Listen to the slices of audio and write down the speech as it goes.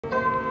Hey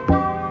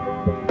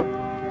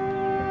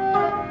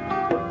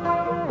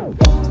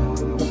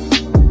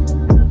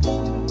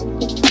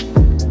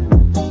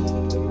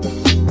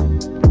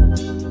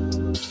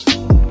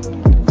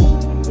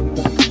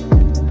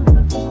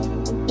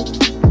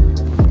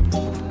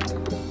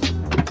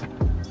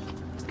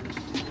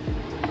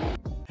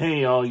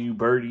all you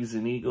birdies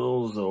and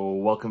eagles,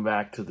 welcome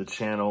back to the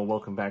channel.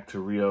 Welcome back to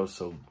RIO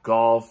OSO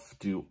GOLF.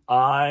 Do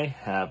I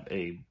have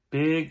a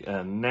big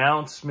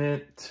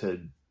announcement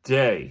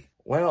today?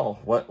 Well,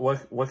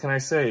 what can I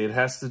say? It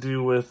has to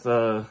do with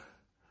the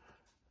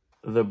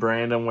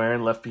brand I'm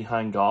wearing, Left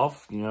Behind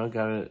Golf. You know,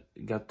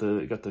 got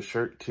the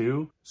shirt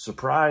too.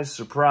 Surprise,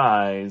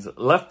 surprise.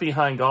 Left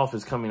Behind Golf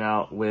is coming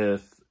out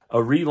with a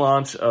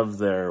relaunch of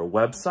their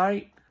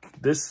website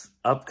this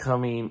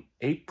upcoming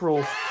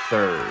April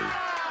 3rd.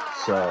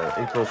 So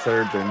April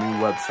 3rd, their new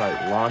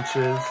website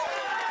launches,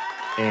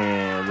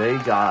 and they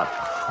got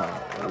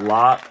a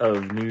lot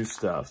of new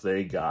stuff.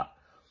 They got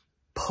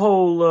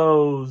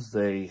polos,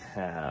 they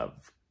have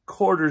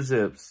quarter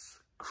zips,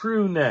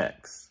 crew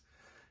necks,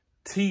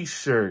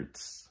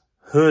 t-shirts,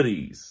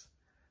 hoodies,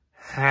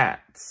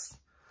 hats,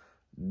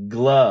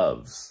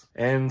 gloves,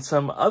 and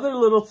some other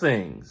little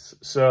things.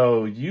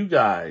 So you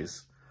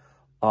guys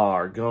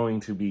are going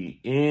to be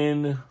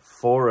in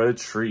for a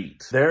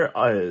treat. There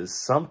is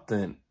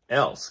something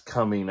else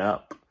coming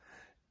up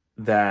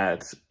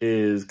that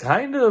is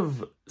kind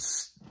of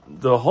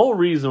the whole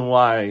reason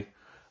why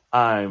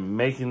I'm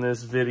making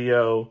this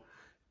video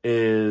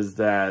is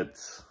that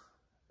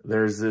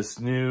there's this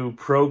new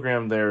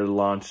program they're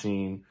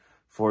launching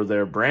for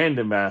their brand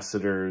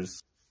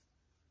ambassadors.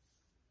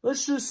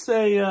 Let's just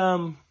say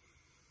RIO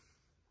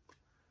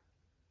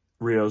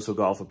OSO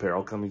Golf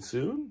apparel coming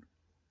soon.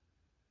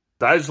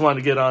 I just wanted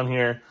to get on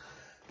here,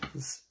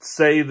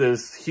 say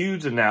this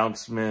huge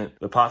announcement,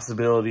 the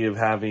possibility of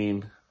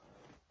having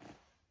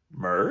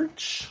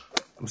merch.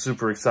 I'm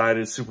super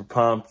excited, super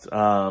pumped,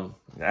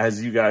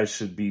 as you guys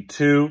should be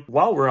too.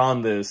 While we're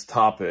on this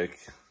topic,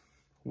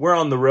 we're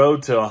on the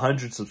road to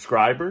 100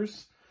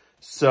 subscribers.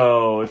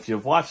 So if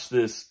you've watched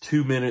this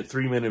 2-minute,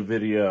 3-minute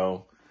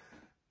video,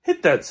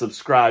 hit that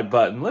subscribe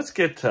button. Let's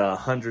get to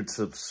 100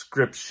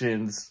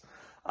 subscriptions.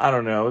 I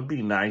don't know, it'd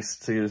be nice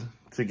to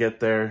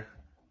get there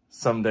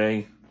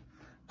someday.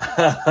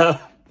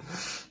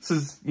 This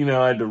is, you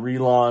know, I had to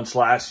relaunch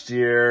last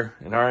year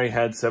and I already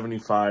had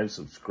 75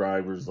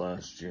 subscribers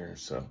last year,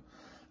 so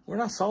we're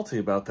not salty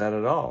about that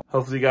at all.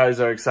 Hopefully you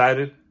guys are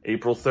excited.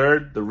 April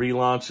 3rd, the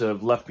relaunch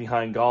of Left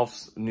Behind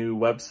Golf's new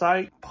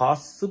website,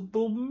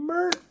 possible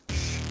merch.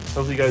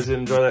 Hopefully you guys did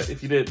enjoy that.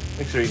 If you did,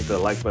 make sure you hit that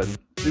like button,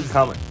 leave a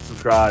comment,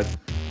 subscribe,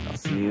 and I'll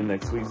see you in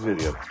next week's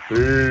video.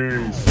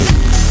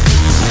 Peace.